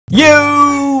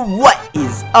Yo, what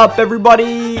is up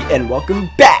everybody, and welcome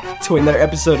back to another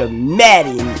episode of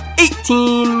Madden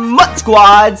 18 MUT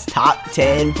Squads Top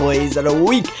 10 Plays of the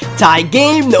Week. Tie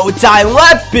game, no time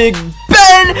left. Big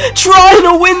Ben trying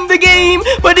to win the game,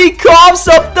 but he coughs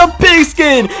up the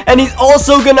pigskin, and he's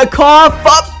also gonna cough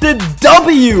up the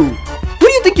W. Who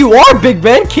do you think you are, Big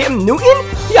Ben? Cam Newton?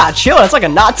 Yeah, chill. That's like a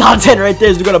not top 10 right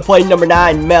there. So we're going to play number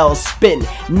 9, Mel Spin.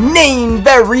 Named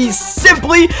very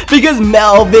simply because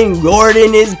Melvin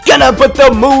Gordon is going to put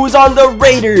the moves on the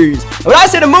Raiders. And when I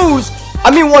say the moves, I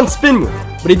mean one spin move.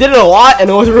 But he did it a lot, and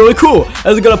it was really cool.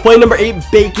 As we're going to play number 8,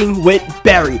 Baking with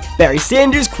Barry. Barry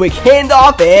Sanders, quick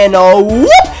handoff, and a whoop!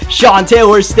 Sean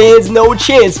Taylor stands no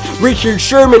chance. Richard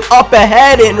Sherman up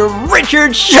ahead, and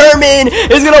Richard Sherman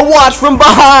is going to watch from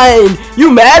behind.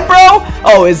 You mad, bro?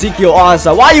 Oh, Ezekiel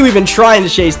Ansah, why are you even trying to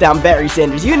chase down Barry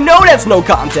Sanders? You know that's no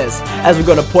contest. As we're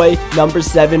going to play number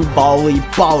 7, Volley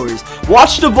Ballers.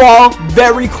 Watch the ball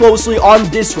very closely on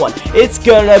this one. It's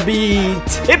going to be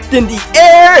tipped in the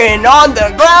air and on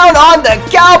the ground on the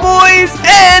Cowboys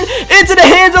and into the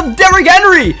hands of Derrick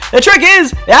Henry. The trick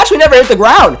is, it actually never hit the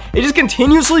ground. It just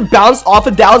continuously bounced off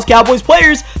of Dallas Cowboys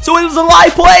players, so it was a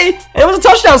live play, and it was a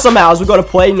touchdown somehow. As we go to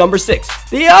play number 6,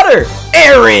 the other,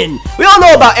 Aaron. We all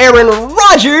know about Aaron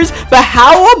Rodgers, but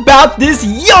how about this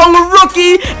young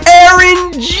rookie,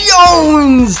 Aaron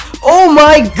Jones? Oh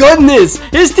my goodness,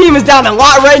 his team is down a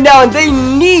lot right now, and they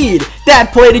need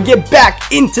that play to get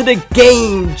back into the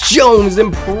game. Jones,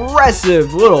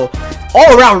 impressive little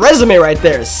all-around resume right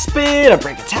there. Spin, a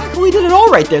break, a tackle, he did it all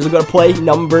right there. So we're going to play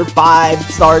number 5,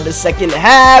 start the second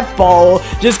half. Ball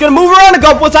just going to move around a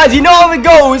couple of times. You know how it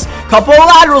goes. Couple of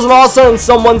laterals, and all of a sudden,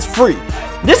 someone's free.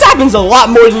 This happens a lot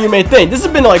more than you may think. This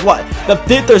has been like, what, the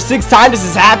 5th or 6th time this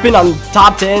has happened on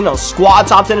top 10, on squad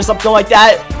top 10 or something like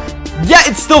that. Yeah,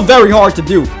 it's still very hard to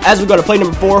do. As we're going to play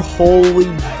number 4, Holy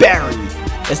Barry.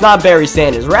 It's not Barry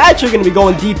Sanders. We're actually going to be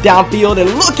going deep downfield and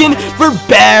looking for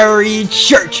Barry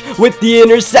Church with the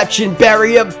interception.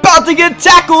 Barry about to get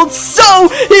tackled, so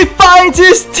he finds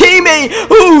his teammate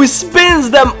who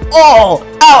spins them all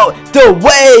out the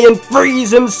way and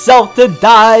frees himself to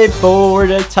dive for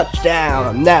the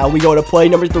touchdown. Now we go to play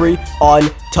number 3,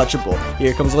 Untouchable.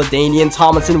 Here comes LaDainian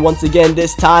Tomlinson once again,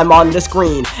 this time on the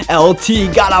screen.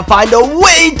 LT gotta find a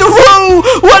way through.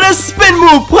 What a spin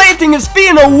move, planting his feet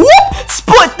in a whoop,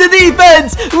 split the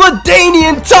defense.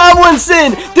 LaDainian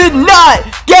Tomlinson did not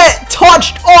get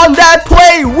touched on that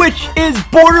play, which is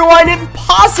borderline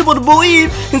impossible to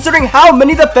believe considering how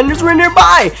many defenders were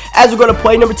nearby. As we're going to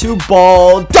play number 2,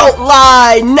 Ball Don't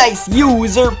Lie. Nice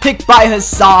user pick by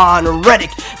Hassan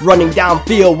Reddick. Running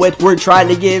downfield, Whitworth trying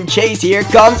to give chase. Here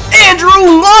comes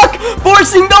Andrew Luck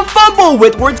forcing the fumble.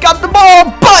 Whitworth's got the ball,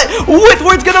 but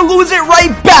Whitworth's going to lose it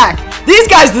right back. These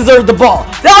guys deserve the ball.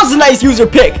 That was a nice user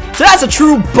pick. So that's a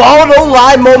true Ball Don't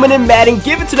Lie moment in Madden.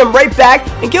 Give it to them right back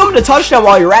and give them the touchdown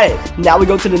while you're at it. Now we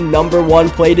go to the number 1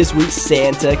 play this week,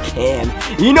 Santa Cam.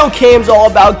 You know Cam's all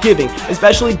about giving,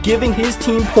 especially giving his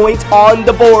team points on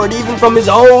the board, even from his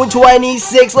own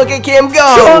 26. Look at Cam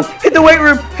go. Hit the weight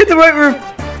room. Hit the weight room.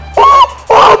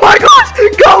 Oh my gosh.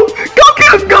 Go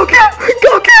Cam. Go Cam.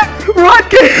 Go Cam. Run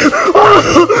Cam.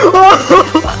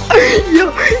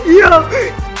 Yo.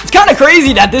 It's kind of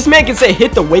crazy that this man can say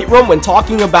hit the weight room when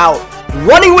talking about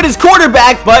running with his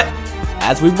quarterback, but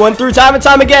as we've went through time and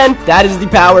time again, that is the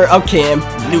power of Cam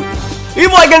Newton. Leave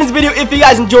a like on this video if you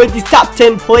guys enjoyed these top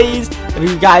 10 plays. If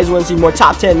you guys want to see more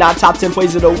top 10, not top 10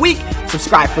 plays of the week,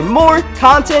 subscribe for more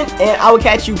content, and I will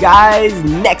catch you guys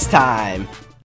next time.